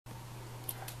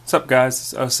What's up guys,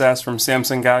 this is OSAS from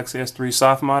Samsung Galaxy S3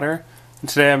 softModder, and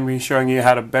today I'm going to be showing you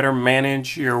how to better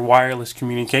manage your wireless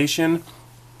communication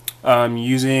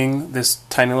using this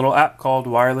tiny little app called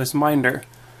Wireless Minder.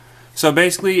 So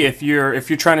basically, if you're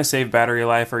trying to save battery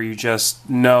life, or you just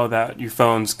know that your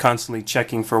phone's constantly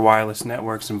checking for wireless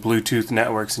networks and Bluetooth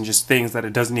networks and just things that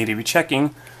it doesn't need to be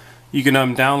checking, you can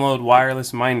download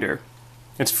Wireless Minder.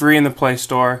 It's free in the Play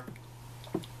Store,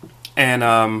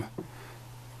 and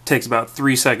takes about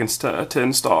 3 seconds to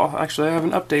install. Actually, I have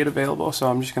an update available, so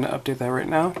I'm just going to update that right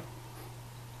now.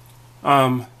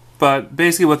 But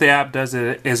basically what the app does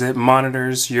is it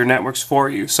monitors your networks for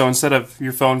you. So instead of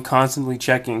your phone constantly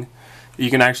checking, you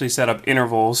can actually set up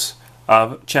intervals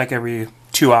of check every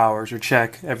 2 hours or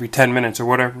check every 10 minutes or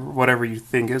whatever you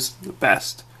think is the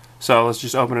best. So let's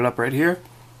just open it up right here.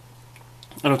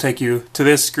 It'll take you to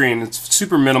this screen. It's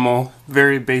super minimal,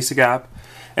 very basic app.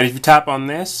 And if you tap on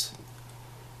this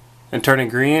and turn it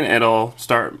green, it'll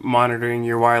start monitoring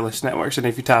your wireless networks. And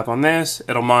if you tap on this,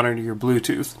 it'll monitor your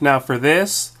Bluetooth. Now for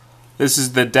this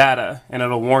is the data, and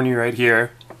it'll warn you right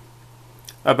here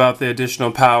about the additional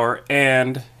power,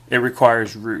 and it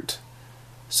requires root.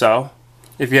 So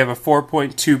if you have a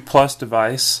 4.2 plus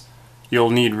device, you'll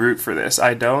need root for this.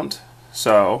 I don't,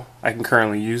 so I can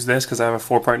currently use this because I have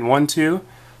a 4.12,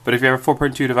 but if you have a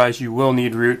 4.2 device, you will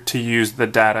need root to use the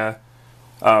data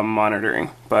monitoring.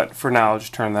 But for now, I'll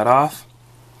just turn that off.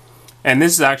 And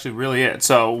this is actually really it.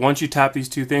 So once you tap these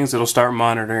two things, it'll start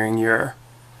monitoring your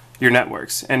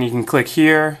networks. And you can click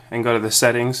here and go to the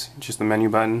settings, just the menu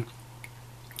button.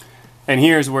 And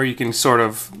here's where you can sort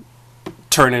of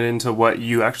turn it into what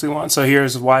you actually want. So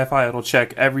here's Wi-Fi. It'll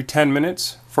check every 10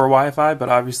 minutes for Wi-Fi, but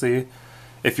obviously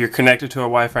if you're connected to a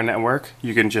Wi-Fi network,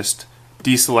 you can just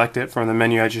deselect it from the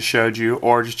menu I just showed you,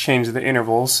 or just change the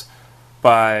intervals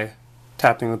by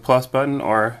tapping the plus button,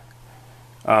 or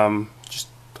just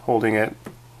holding it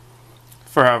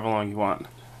for however long you want.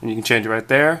 And you can change it right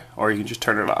there, or you can just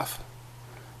turn it off.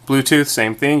 Bluetooth,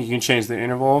 same thing. You can change the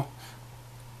interval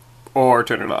or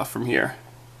turn it off from here.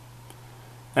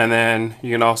 And then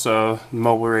you can also,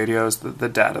 mobile radios, the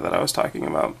data that I was talking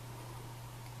about.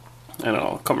 And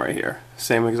it'll come right here.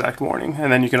 Same exact warning.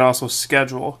 And then you can also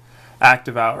schedule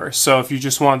active hours. So if you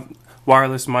just want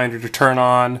Wireless Minder to turn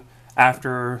on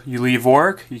after you leave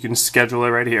work, you can schedule it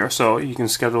right here. So you can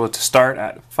schedule it to start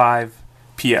at 5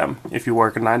 p.m. if you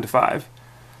work a 9 to 5.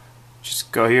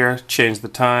 Just go here, change the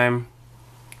time,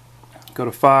 go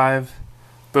to 5,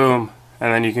 boom,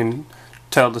 and then you can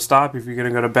tell it to stop if you're going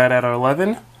to go to bed at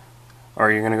 11, or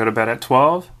you're going to go to bed at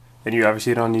 12, and you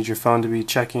obviously don't need your phone to be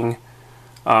checking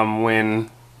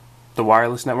when the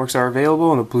wireless networks are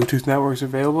available and the Bluetooth networks are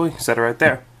available. You can set it right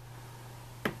there.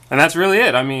 And that's really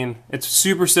it. I mean, it's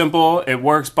super simple. It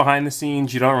works behind the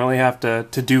scenes. You don't really have to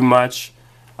do much.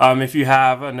 If you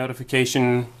have a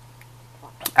notification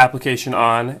application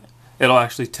on, it'll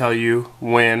actually tell you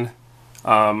when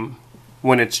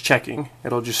it's checking.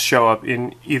 It'll just show up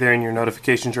either in your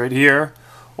notifications right here,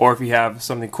 or if you have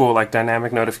something cool like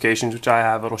dynamic notifications, which I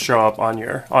have, it'll show up on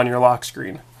your lock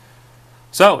screen.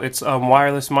 So it's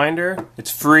Wireless Minder.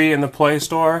 It's free in the Play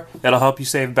Store. It'll help you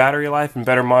save battery life and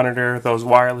better monitor those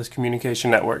wireless communication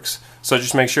networks. So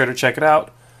just make sure to check it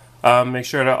out. Make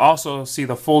sure to also see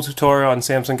the full tutorial on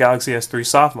Samsung Galaxy S3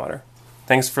 softModder.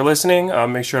 Thanks for listening.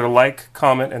 Make sure to like,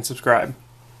 comment, and subscribe.